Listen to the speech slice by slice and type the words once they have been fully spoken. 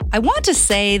I want to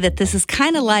say that this is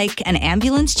kind of like an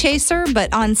ambulance chaser,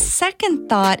 but on second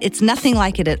thought, it's nothing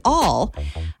like it at all.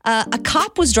 A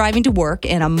cop was driving to work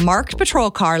in a marked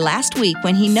patrol car last week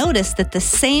when he noticed that the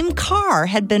same car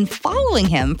had been following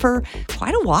him for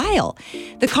quite a while.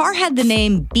 The car had the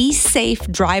name Be Safe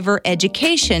Driver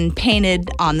Education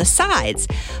painted on the sides.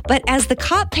 But as the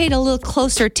cop paid a little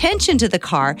closer attention to the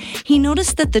car, he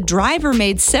noticed that the driver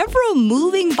made several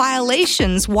moving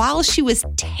violations while she was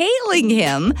tailing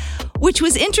him, which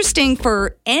was interesting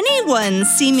for anyone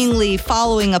seemingly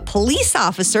following a police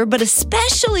officer, but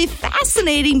especially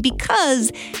fascinating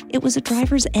because it was a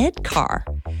driver's ed car.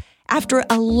 After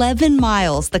 11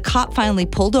 miles, the cop finally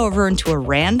pulled over into a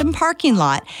random parking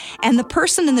lot, and the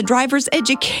person in the driver's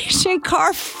education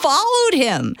car followed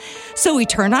him. So he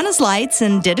turned on his lights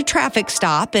and did a traffic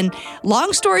stop, and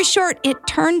long story short, it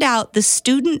turned out the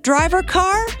student driver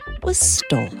car was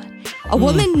stolen. A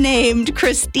woman named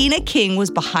Christina King was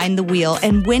behind the wheel,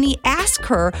 and when he asked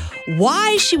her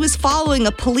why she was following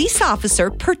a police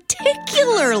officer,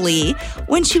 particularly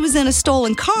when she was in a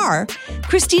stolen car,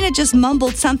 Christina just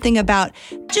mumbled something about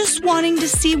just wanting to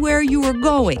see where you were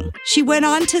going. She went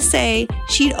on to say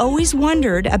she'd always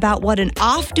wondered about what an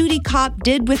off-duty cop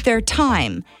did with their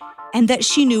time, and that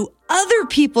she knew other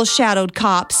people shadowed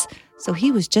cops, so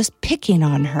he was just picking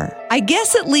on her. I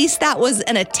guess at least that was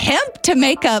an attempt to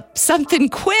make up something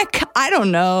quick. I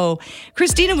don't know.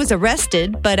 Christina was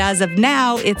arrested, but as of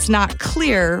now, it's not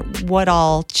clear what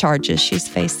all charges she's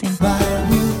facing.